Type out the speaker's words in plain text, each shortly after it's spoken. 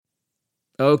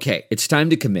Okay, it's time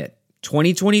to commit.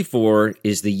 2024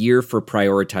 is the year for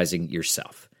prioritizing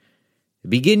yourself.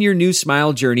 Begin your new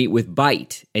smile journey with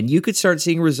Byte, and you could start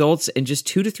seeing results in just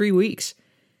 2 to 3 weeks.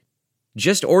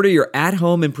 Just order your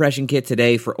at-home impression kit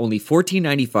today for only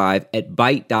 $14.95 at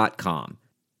Byte.com.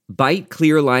 Byte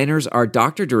clear liners are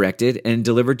doctor-directed and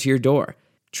delivered to your door.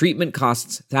 Treatment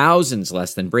costs thousands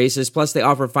less than braces, plus they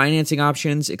offer financing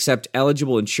options, accept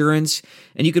eligible insurance,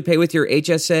 and you could pay with your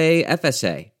HSA,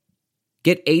 FSA.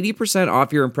 Get 80%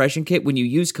 off your impression kit when you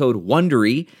use code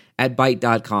WONDERY at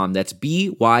Byte.com. That's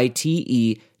BYTE.com.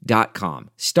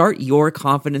 Start your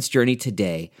confidence journey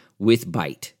today with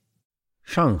Byte.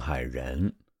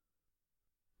 Shanghairen,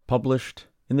 published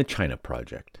in the China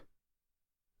Project.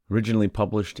 Originally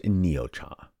published in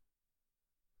Neocha.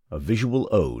 A visual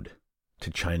ode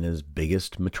to China's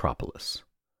biggest metropolis.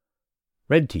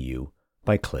 Read to you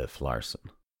by Cliff Larson.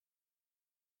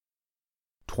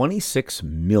 26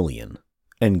 million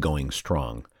and going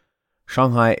strong,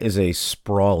 Shanghai is a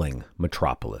sprawling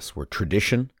metropolis where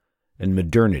tradition and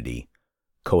modernity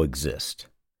coexist.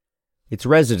 Its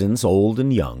residents, old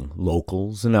and young,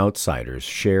 locals and outsiders,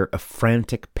 share a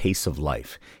frantic pace of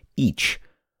life, each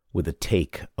with a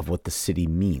take of what the city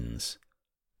means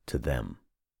to them.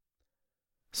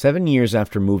 7 years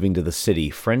after moving to the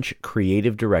city, French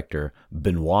creative director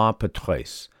Benoit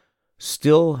Petrus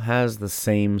still has the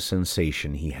same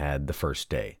sensation he had the first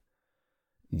day.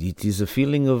 It is a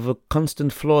feeling of a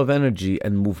constant flow of energy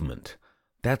and movement.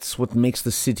 That's what makes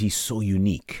the city so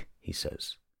unique, he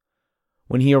says.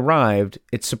 When he arrived,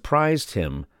 it surprised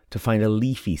him to find a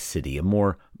leafy city, a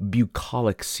more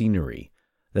bucolic scenery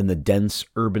than the dense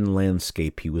urban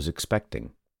landscape he was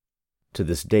expecting. To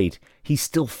this date, he's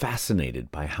still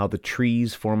fascinated by how the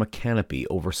trees form a canopy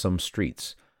over some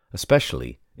streets,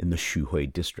 especially in the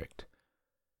Xuhui district.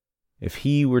 If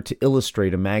he were to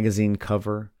illustrate a magazine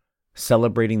cover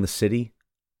celebrating the city,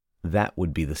 that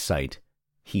would be the site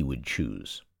he would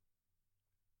choose.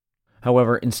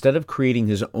 However, instead of creating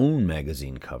his own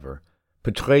magazine cover,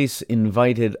 Petrus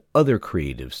invited other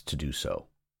creatives to do so.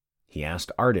 He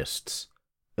asked artists,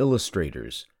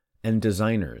 illustrators, and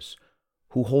designers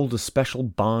who hold a special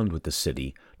bond with the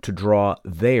city to draw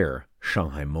their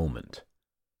Shanghai moment.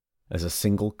 As a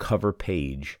single cover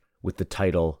page with the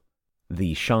title,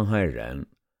 The Shanghairen,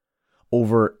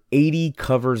 over 80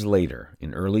 covers later,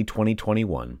 in early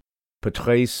 2021,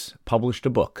 Petrus published a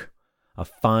book, a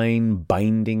fine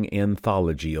binding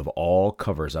anthology of all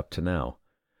covers up to now.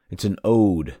 It's an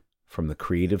ode from the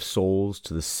creative souls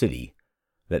to the city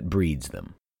that breeds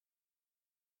them.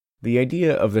 The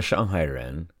idea of the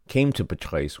Shanghairen came to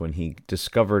Petrus when he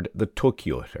discovered the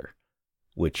Tokyoter,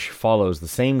 which follows the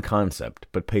same concept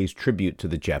but pays tribute to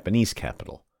the Japanese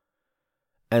capital.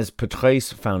 As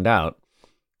Petrus found out,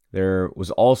 there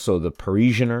was also the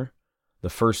Parisianer, the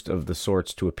first of the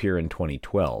sorts to appear in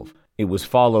 2012. It was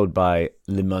followed by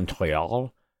Le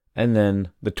Montreal, and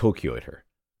then the Tokyoter.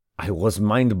 I was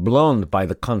mind blown by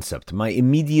the concept. My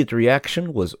immediate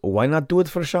reaction was, why not do it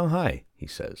for Shanghai, he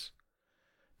says.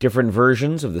 Different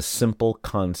versions of the simple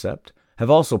concept have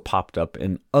also popped up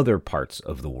in other parts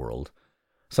of the world.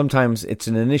 Sometimes it's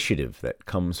an initiative that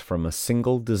comes from a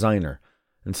single designer,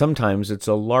 and sometimes it's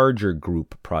a larger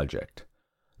group project.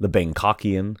 The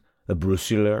Bangkokian, the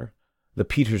Brüsseler, the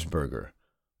Petersburger,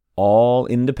 all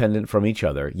independent from each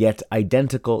other, yet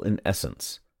identical in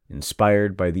essence,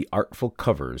 inspired by the artful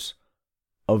covers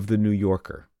of the New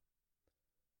Yorker.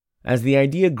 As the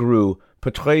idea grew,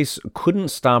 Petrus couldn't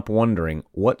stop wondering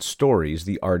what stories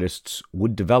the artists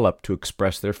would develop to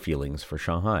express their feelings for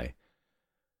Shanghai.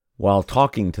 While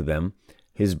talking to them,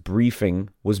 his briefing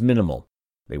was minimal.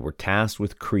 They were tasked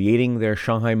with creating their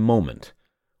Shanghai moment,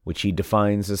 which he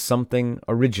defines as something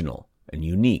original and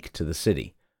unique to the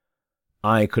city.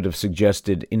 I could have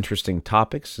suggested interesting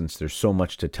topics since there's so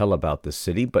much to tell about this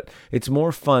city, but it's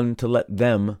more fun to let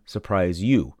them surprise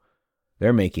you.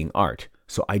 They're making art,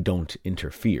 so I don't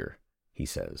interfere, he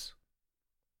says.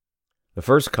 The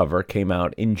first cover came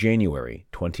out in January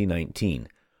 2019,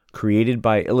 created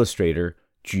by illustrator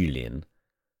Julin,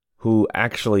 who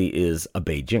actually is a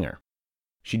Beijinger.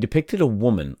 She depicted a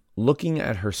woman looking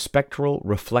at her spectral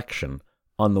reflection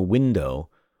on the window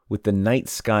with the night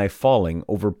sky falling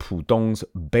over Pudong's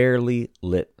barely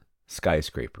lit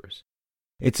skyscrapers.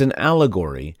 It's an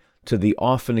allegory to the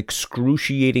often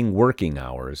excruciating working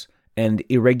hours and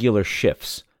irregular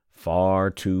shifts, far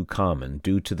too common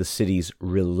due to the city's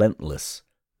relentless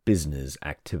business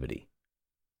activity.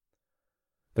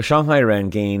 The Shanghairen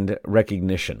gained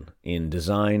recognition in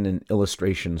design and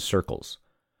illustration circles.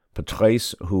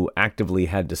 Petrus, who actively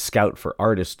had to scout for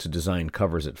artists to design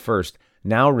covers at first,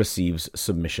 now receives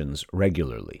submissions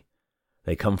regularly.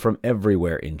 They come from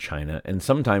everywhere in China and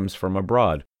sometimes from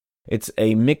abroad. It's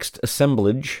a mixed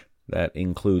assemblage that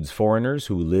includes foreigners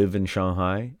who live in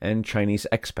Shanghai and Chinese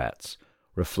expats,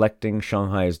 reflecting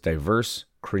Shanghai's diverse,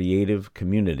 creative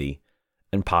community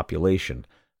and population,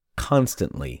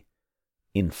 constantly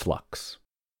in flux.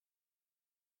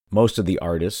 Most of the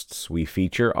artists we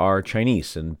feature are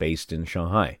Chinese and based in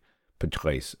Shanghai,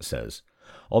 Petraeus says.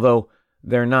 Although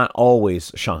they're not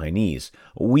always Shanghainese,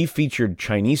 we featured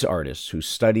Chinese artists who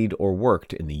studied or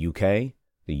worked in the UK,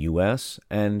 the US,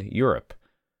 and Europe.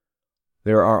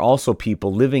 There are also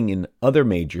people living in other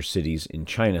major cities in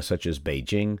China, such as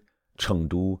Beijing,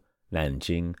 Chengdu,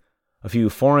 Nanjing. A few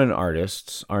foreign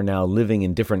artists are now living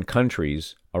in different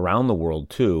countries around the world,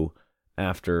 too,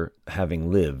 after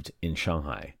having lived in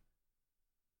Shanghai.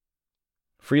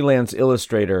 Freelance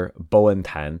illustrator Bowen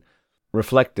Tan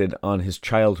reflected on his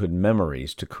childhood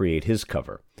memories to create his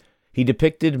cover. He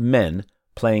depicted men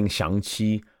playing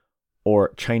xiangqi,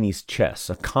 or Chinese chess,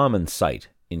 a common sight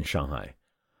in Shanghai.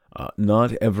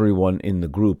 Not everyone in the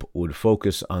group would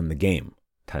focus on the game,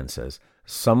 Tan says.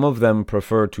 Some of them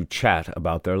prefer to chat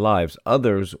about their lives.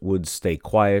 Others would stay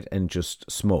quiet and just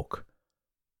smoke.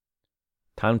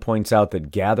 Tan points out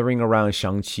that gathering around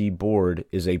xiangqi board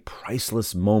is a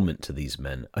priceless moment to these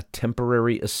men, a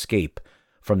temporary escape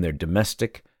from their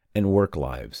domestic and work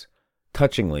lives.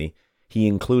 Touchingly, he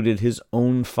included his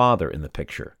own father in the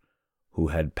picture, who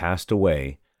had passed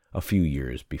away a few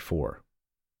years before.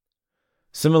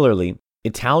 Similarly,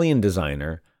 Italian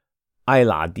designer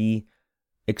Ailadi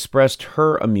expressed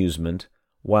her amusement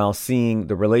while seeing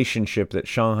the relationship that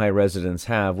Shanghai residents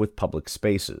have with public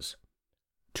spaces.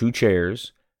 2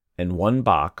 chairs and 1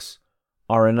 box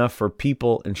are enough for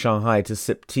people in Shanghai to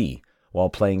sip tea while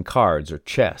playing cards or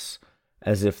chess,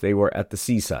 as if they were at the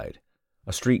seaside.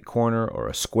 A street corner or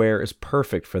a square is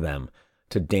perfect for them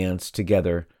to dance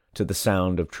together to the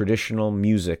sound of traditional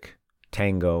music,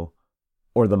 tango,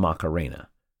 or the Macarena,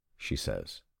 she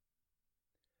says.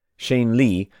 Shane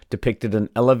Li depicted an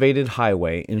elevated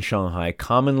highway in Shanghai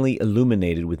commonly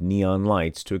illuminated with neon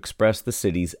lights to express the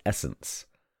city's essence.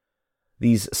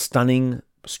 These stunning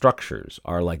structures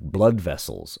are like blood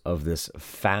vessels of this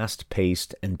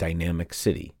fast-paced and dynamic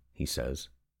city, he says.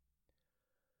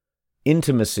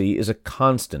 Intimacy is a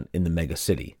constant in the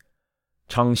megacity.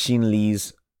 Changxin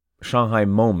Li's Shanghai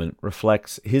moment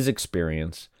reflects his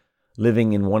experience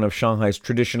living in one of Shanghai's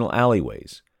traditional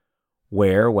alleyways,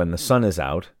 where, when the sun is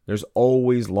out, there's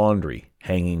always laundry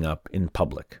hanging up in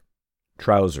public.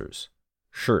 Trousers,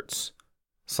 shirts,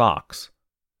 socks,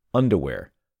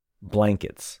 underwear,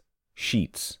 blankets,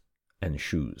 sheets, and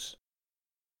shoes.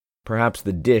 Perhaps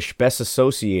the dish best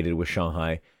associated with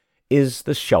Shanghai is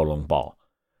the xiaolongbao,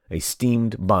 a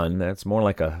steamed bun that's more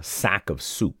like a sack of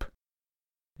soup.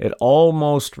 It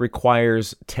almost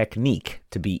requires technique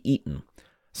to be eaten.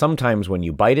 Sometimes when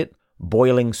you bite it,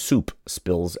 boiling soup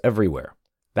spills everywhere.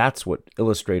 That's what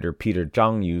illustrator Peter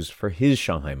Zhang used for his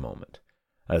Shanghai moment.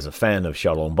 As a fan of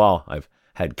xiaolongbao, I've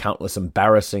had countless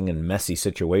embarrassing and messy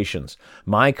situations.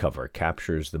 My cover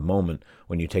captures the moment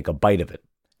when you take a bite of it,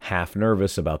 half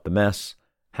nervous about the mess,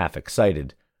 half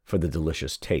excited for the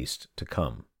delicious taste to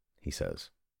come, he says.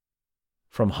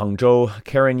 From Hangzhou,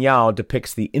 Karen Yao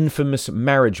depicts the infamous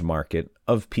marriage market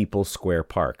of People's Square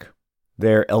Park.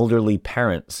 Their elderly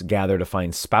parents gather to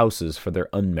find spouses for their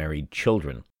unmarried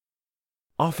children.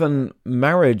 Often,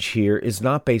 marriage here is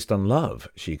not based on love,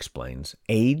 she explains.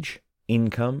 Age,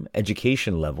 income,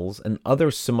 education levels, and other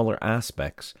similar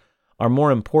aspects are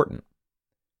more important.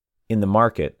 In the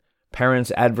market,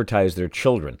 parents advertise their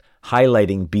children,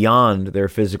 highlighting beyond their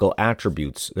physical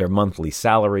attributes, their monthly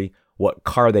salary, what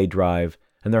car they drive,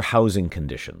 and their housing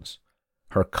conditions.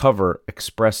 Her cover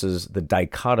expresses the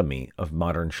dichotomy of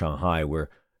modern Shanghai, where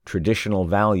traditional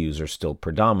values are still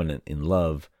predominant in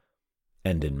love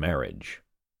and in marriage.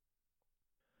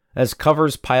 As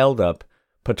covers piled up,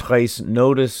 Petraeus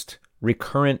noticed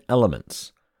recurrent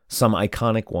elements, some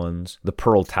iconic ones, the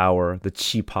Pearl Tower, the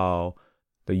Qipao,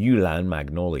 the Yulan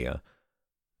Magnolia.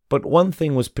 But one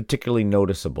thing was particularly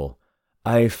noticeable.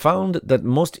 I found that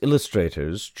most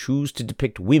illustrators choose to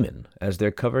depict women as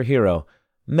their cover hero.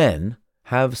 Men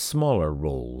have smaller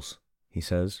roles, he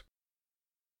says.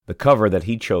 The cover that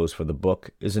he chose for the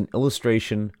book is an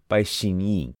illustration by Xin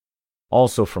Yi,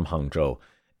 also from Hangzhou.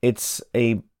 It's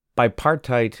a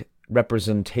bipartite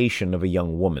representation of a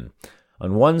young woman.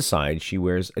 On one side, she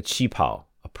wears a qipao,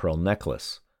 a pearl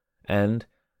necklace, and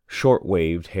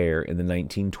short-waved hair in the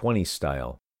 1920s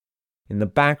style. In the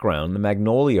background, the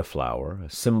magnolia flower, a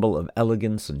symbol of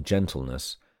elegance and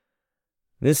gentleness.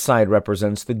 This side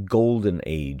represents the golden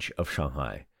age of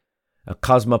Shanghai, a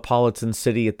cosmopolitan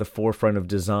city at the forefront of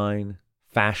design,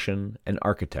 fashion, and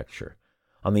architecture.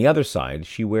 On the other side,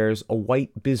 she wears a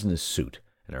white business suit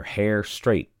and her hair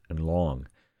straight and long.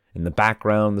 In the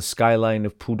background, the skyline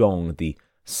of Pudong, the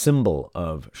symbol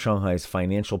of Shanghai's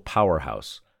financial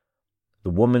powerhouse. The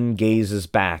woman gazes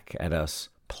back at us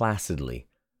placidly,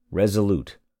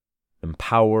 resolute,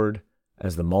 empowered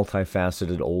as the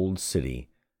multifaceted old city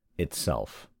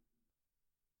itself.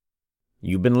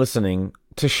 You've been listening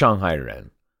to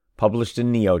Shanghairen, published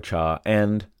in Neocha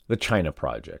and The China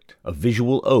Project, a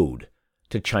visual ode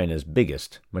to China's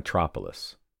biggest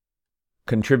metropolis.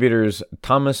 Contributors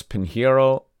Thomas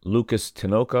Pinheiro, Lucas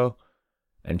Tinoco,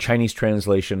 and Chinese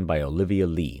translation by Olivia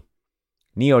Lee.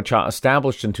 Neocha,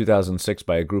 established in 2006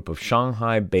 by a group of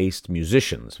Shanghai-based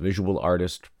musicians, visual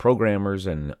artists, programmers,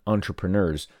 and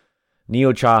entrepreneurs,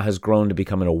 Neocha has grown to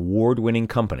become an award-winning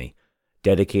company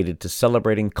dedicated to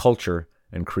celebrating culture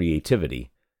and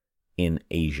creativity in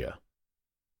Asia.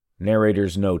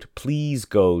 Narrator's note, please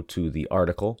go to the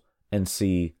article and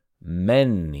see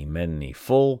many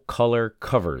full-color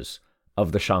covers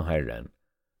of the Shanghairen.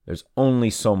 There's only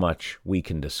so much we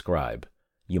can describe.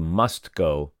 You must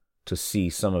go to see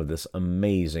some of this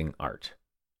amazing art.